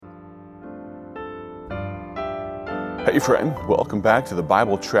Hey friend, welcome back to the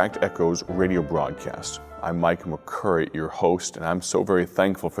Bible Tract Echoes radio broadcast. I'm Mike McCurry, your host, and I'm so very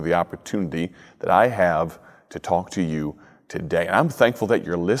thankful for the opportunity that I have to talk to you today. And I'm thankful that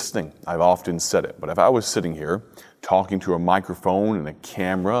you're listening. I've often said it, but if I was sitting here talking to a microphone and a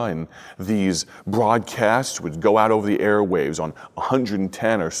camera and these broadcasts would go out over the airwaves on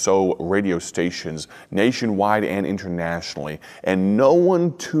 110 or so radio stations nationwide and internationally, and no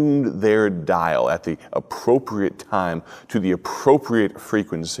one tuned their dial at the appropriate time to the appropriate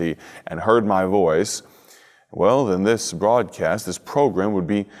frequency and heard my voice, well, then this broadcast, this program would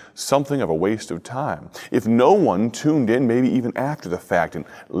be something of a waste of time. If no one tuned in, maybe even after the fact, and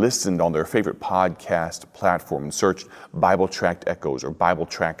listened on their favorite podcast platform and searched Bible Tract Echoes or Bible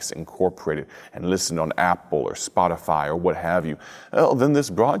Tracts Incorporated and listened on Apple or Spotify or what have you, well, then this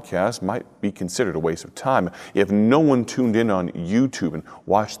broadcast might be considered a waste of time. If no one tuned in on YouTube and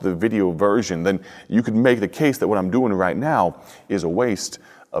watched the video version, then you could make the case that what I'm doing right now is a waste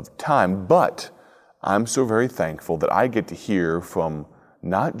of time. But I'm so very thankful that I get to hear from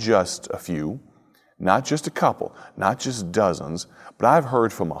not just a few, not just a couple, not just dozens, but I've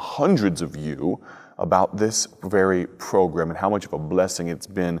heard from hundreds of you about this very program and how much of a blessing it's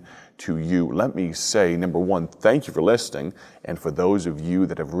been to you. Let me say, number one, thank you for listening. And for those of you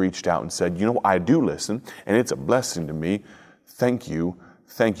that have reached out and said, I do listen and it's a blessing to me, thank you.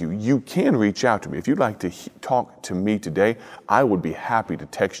 Thank you. You can reach out to me. If you'd like to talk to me today, I would be happy to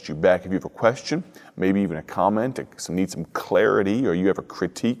text you back. If you have a question, maybe even a comment, need some clarity, or you have a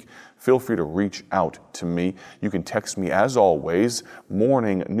critique, feel free to reach out to me. You can text me as always,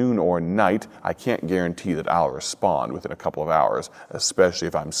 morning, noon, or night. I can't guarantee that I'll respond within a couple of hours, especially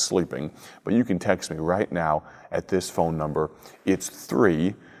if I'm sleeping. But you can text me right now at this phone number. It's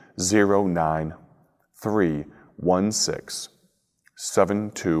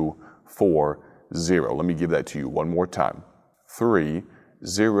 309-316-7240. Let me give that to you one more time.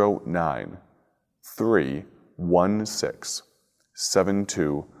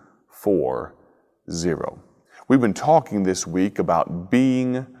 309-316-7240. We've been talking this week about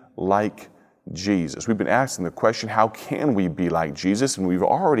being like Jesus. We've been asking the question, how can we be like Jesus? And we've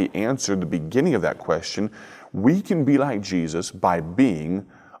already answered the beginning of that question. We can be like Jesus by being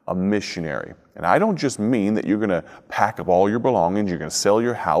a missionary. And I don't just mean that you're going to pack up all your belongings, you're going to sell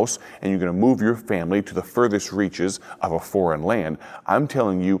your house, and you're going to move your family to the furthest reaches of a foreign land. I'm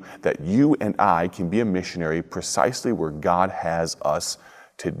telling you that you and I can be a missionary precisely where God has us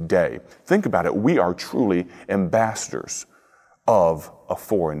today. Think about it. We are truly ambassadors of a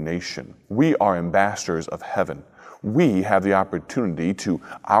foreign nation. We are ambassadors of heaven. We have the opportunity to,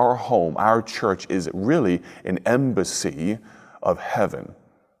 our home, our church is really an embassy of heaven.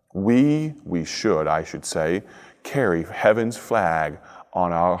 We should, I should say, carry heaven's flag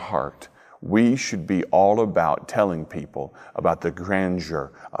on our heart. We should be all about telling people about the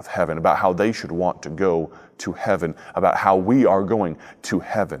grandeur of heaven, about how they should want to go to heaven, about how we are going to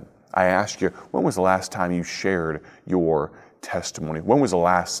heaven. I ask you, when was the last time you shared your testimony? When was the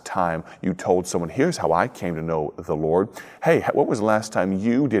last time you told someone, here's how I came to know the Lord? Hey, when was the last time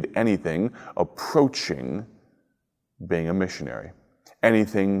you did anything approaching being a missionary?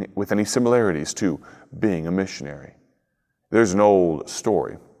 Anything with any similarities to being a missionary? There's an old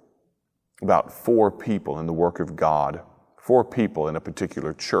story about 4 people in the work of God, 4 people in a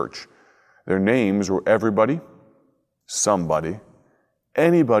particular church. Their names were everybody, somebody,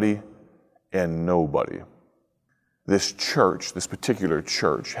 anybody, and nobody. This church, this particular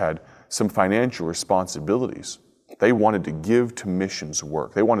church, had some financial responsibilities. They wanted to give to missions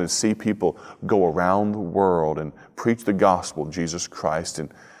work. They wanted to see people go around the world and preach the gospel of Jesus Christ.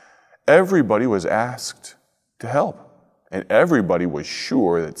 And everybody was asked to help. And everybody was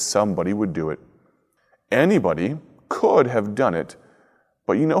sure that somebody would do it. Anybody could have done it.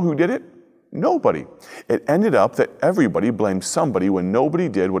 But you know who did it? Nobody. It ended up that everybody blamed somebody when nobody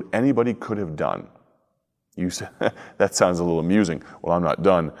did what anybody could have done. You say, that sounds a little amusing. Well, I'm not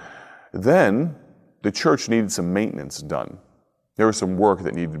done. Then the church needed some maintenance done. There was some work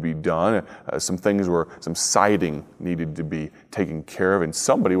that needed to be done. Some siding needed to be taken care of, and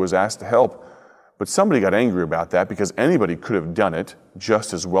somebody was asked to help. But somebody got angry about that because anybody could have done it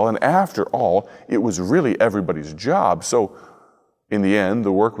just as well. And after all, it was really everybody's job. So in the end,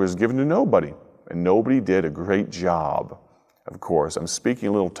 the work was given to nobody, and nobody did a great job. Of course, I'm speaking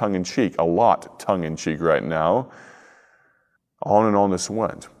a little tongue-in-cheek, a lot tongue-in-cheek right now. On and on this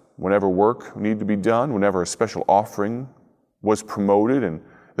went. Whenever work needed to be done, whenever a special offering was promoted and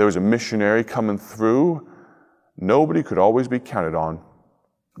there was a missionary coming through, nobody could always be counted on.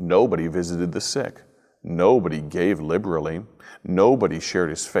 Nobody visited the sick. Nobody gave liberally. Nobody shared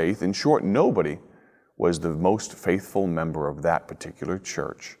his faith. In short, nobody was the most faithful member of that particular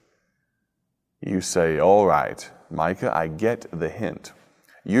church. You say, all right, Micah, I get the hint.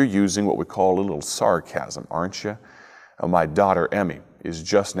 You're using what we call a little sarcasm, aren't you? My daughter, Emmy, is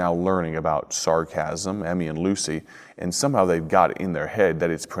just now learning about sarcasm, Emmy and Lucy, and somehow they've got it in their head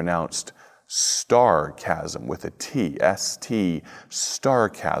that it's pronounced starcasm with a T, S-T,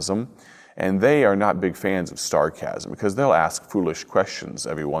 starcasm. And they are not big fans of sarcasm because they'll ask foolish questions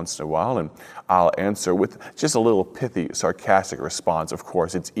every once in a while, and I'll answer with just a little pithy, sarcastic response. Of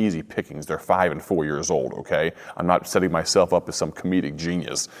course, it's easy pickings. They're 5 and 4 years old, okay? I'm not setting myself up as some comedic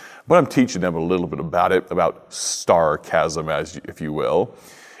genius, but I'm teaching them a little bit about it, about sarcasm, if you will.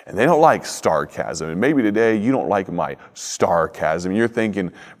 And they don't like sarcasm. And maybe today you don't like my sarcasm. You're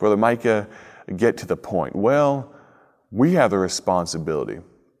thinking, Brother Micah, get to the point. Well, we have the responsibility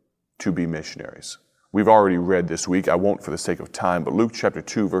to be missionaries. We've already read this week, I won't for the sake of time, but Luke chapter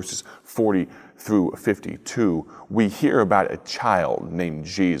 2, verses 40 through 52, we hear about a child named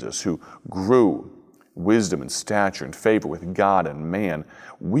Jesus who grew wisdom and stature and favor with God and man.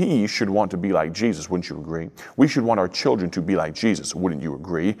 We should want to be like Jesus, wouldn't you agree? We should want our children to be like Jesus, wouldn't you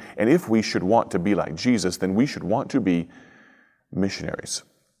agree? And if we should want to be like Jesus, then we should want to be missionaries.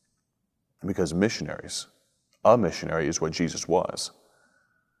 Because missionaries, a missionary is what Jesus was.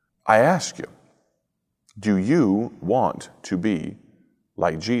 I ask you, do you want to be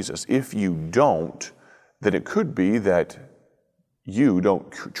like Jesus? If you don't, then it could be that you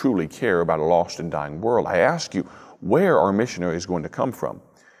don't truly care about a lost and dying world. I ask you, where are missionaries going to come from?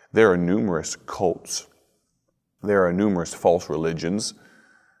 There are numerous cults. There are numerous false religions,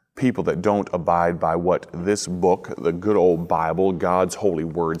 people that don't abide by what this book, the good old Bible, God's holy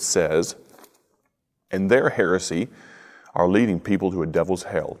word says, and their heresy are leading people to a devil's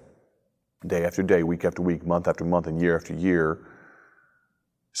hell. Day after day, week after week, month after month, and year after year.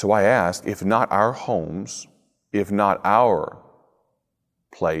 So I ask, if not our homes, if not our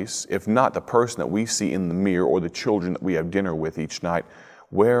place, if not the person that we see in the mirror or the children that we have dinner with each night,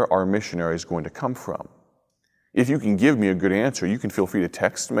 where are missionaries going to come from? If you can give me a good answer, you can feel free to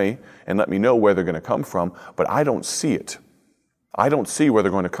text me and let me know where they're going to come from, but I don't see it. I don't see where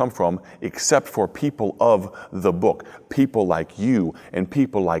they're going to come from except for people of the book, people like you and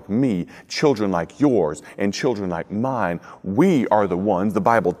people like me, children like yours and children like mine. We are the ones, the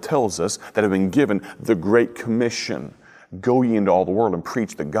Bible tells us, that have been given the Great Commission. Go ye into all the world and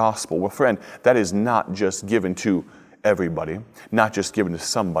preach the gospel. Well, friend, that is not just given to everybody, not just given to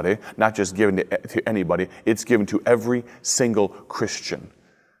somebody, not just given to anybody. It's given to every single Christian.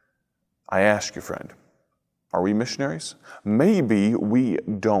 I ask you, friend, are we missionaries? Maybe we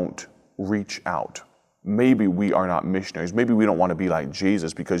don't reach out. Maybe we are not missionaries. Maybe we don't want to be like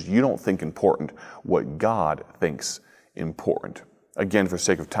Jesus because you don't think important what God thinks important. Again, for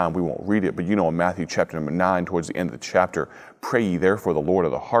sake of time, we won't read it, but you know in Matthew chapter number 9, towards the end of the chapter, pray ye therefore the Lord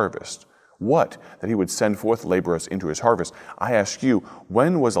of the harvest. What? That He would send forth laborers into His harvest. I ask you,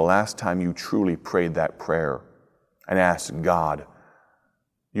 when was the last time you truly prayed that prayer and asked God?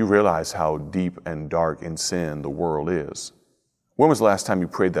 You realize how deep and dark in sin the world is. When was the last time you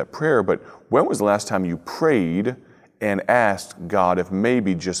prayed that prayer? But when was the last time you prayed and asked God if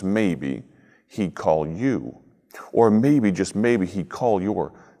maybe, just maybe, He'd call you? Or maybe, just maybe, He'd call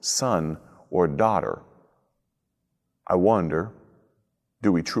your son or daughter? I wonder,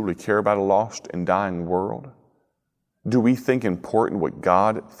 do we truly care about a lost and dying world? Do we think important what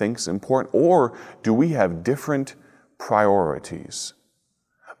God thinks important? Or do we have different priorities?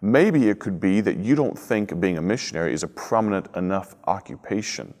 Maybe it could be that you don't think being a missionary is a prominent enough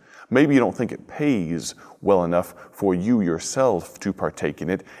occupation. Maybe you don't think it pays well enough for you yourself to partake in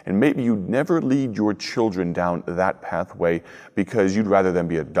it, and maybe you'd never lead your children down that pathway because you'd rather them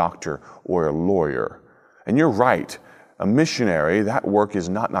be a doctor or a lawyer. And you're right. A missionary, that work is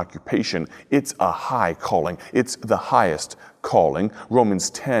not an occupation. It's a high calling. It's the highest calling.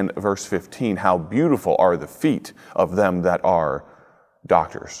 Romans 10, verse 15, how beautiful are the feet of them that are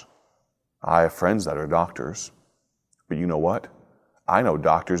doctors. I have friends that are doctors. But you know what? I know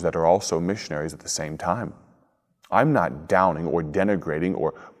doctors that are also missionaries at the same time. I'm not downing or denigrating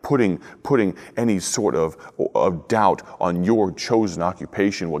or putting any sort of doubt on your chosen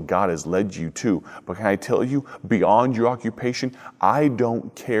occupation, what God has led you to. But can I tell you, beyond your occupation, I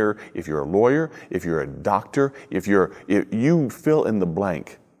don't care if you're a lawyer, if you're a doctor, if you fill in the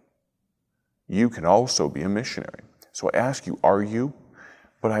blank, you can also be a missionary. So I ask you, are you?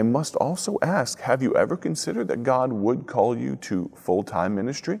 But I must also ask, have you ever considered that God would call you to full-time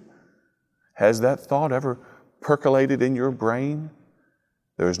ministry? Has that thought ever percolated in your brain?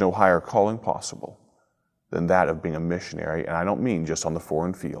 There is no higher calling possible than that of being a missionary, and I don't mean just on the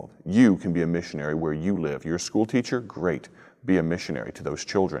foreign field. You can be a missionary where you live. You're a school teacher? Great. Be a missionary to those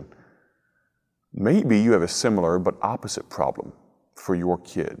children. Maybe you have a similar but opposite problem for your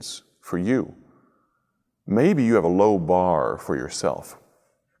kids, for you. Maybe you have a low bar for yourself,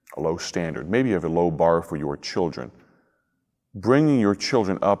 a low standard. Maybe you have a low bar for your children. Bringing your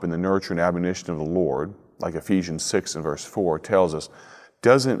children up in the nurture and admonition of the Lord, like Ephesians 6 and verse 4 tells us,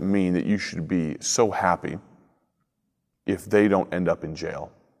 doesn't mean that you should be so happy if they don't end up in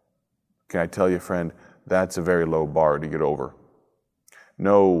jail. Can I tell you, friend, that's a very low bar to get over.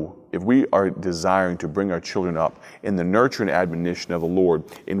 No, if we are desiring to bring our children up in the nurture and admonition of the Lord,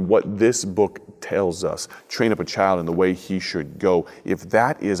 in what this book tells us, train up a child in the way he should go, if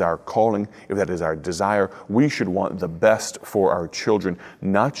that is our calling, if that is our desire, we should want the best for our children,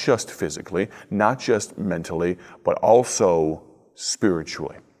 not just physically, not just mentally, but also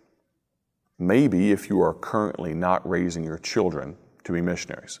spiritually. Maybe if you are currently not raising your children to be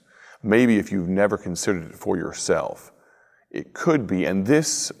missionaries, maybe if you've never considered it for yourself, it could be, and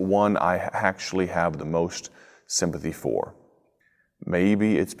this one I actually have the most sympathy for.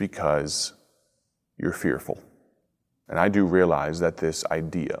 Maybe it's because you're fearful. And I do realize that this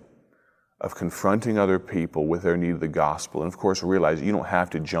idea of confronting other people with their need of the gospel, and of course realize you don't have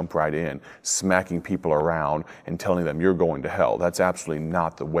to jump right in, smacking people around and telling them you're going to hell. That's absolutely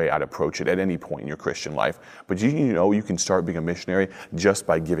not the way I'd approach it at any point in your Christian life. But you know you can start being a missionary just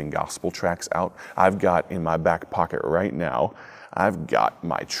by giving gospel tracts out. I've got in my back pocket right now, I've got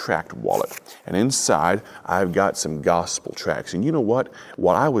my tract wallet, and inside I've got some gospel tracts. And you know what?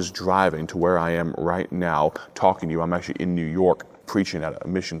 While I was driving to where I am right now talking to you, I'm actually in New York preaching at a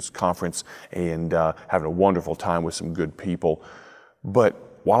missions conference and having a wonderful time with some good people. But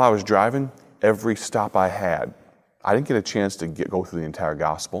while I was driving, every stop I had, I didn't get a chance to go through the entire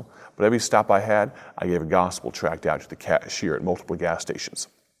gospel, but every stop I had, I gave a gospel tract out to the cashier at multiple gas stations.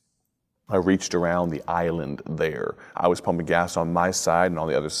 I reached around the island there. I was pumping gas on my side, and on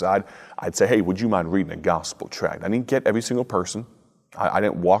the other side, I'd say, hey, would you mind reading a gospel tract? I didn't get every single person. I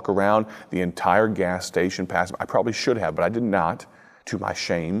didn't walk around the entire gas station past. I probably should have, but I did not, to my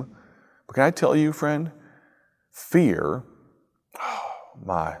shame. But can I tell you, friend, fear,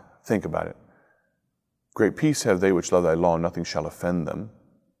 think about it. Great peace have they which love thy law, and nothing shall offend them.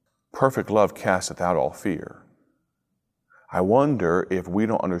 Perfect love casteth out all fear. I wonder if we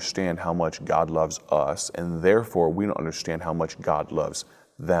don't understand how much God loves us, and therefore we don't understand how much God loves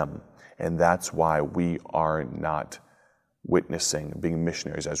them. And that's why we are not witnessing, being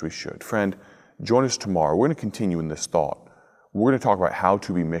missionaries as we should. Friend, join us tomorrow. We're going to continue in this thought. We're going to talk about how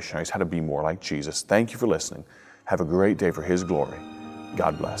to be missionaries, how to be more like Jesus. Thank you for listening. Have a great day for His glory.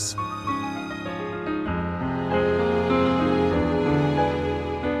 God bless.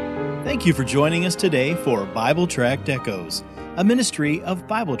 Thank you for joining us today for Bible Tract Echoes, a ministry of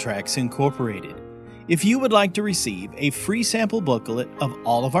Bible Tracts Incorporated. If you would like to receive a free sample booklet of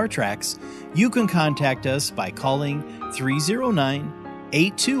all of our tracts, you can contact us by calling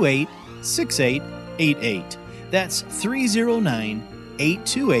 309-828-6888. That's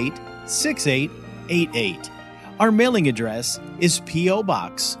 309-828-6888. Our mailing address is P.O.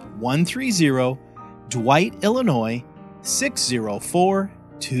 Box 130, Dwight, Illinois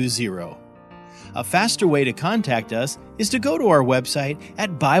 60420. A faster way to contact us is to go to our website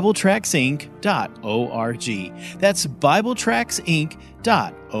at BibleTractsInc.org. That's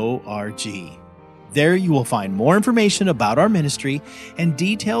BibleTractsInc.org. There you will find more information about our ministry and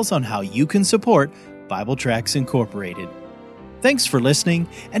details on how you can support Bible Tracts Incorporated. Thanks for listening,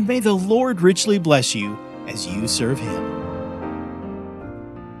 and may the Lord richly bless you as you serve Him.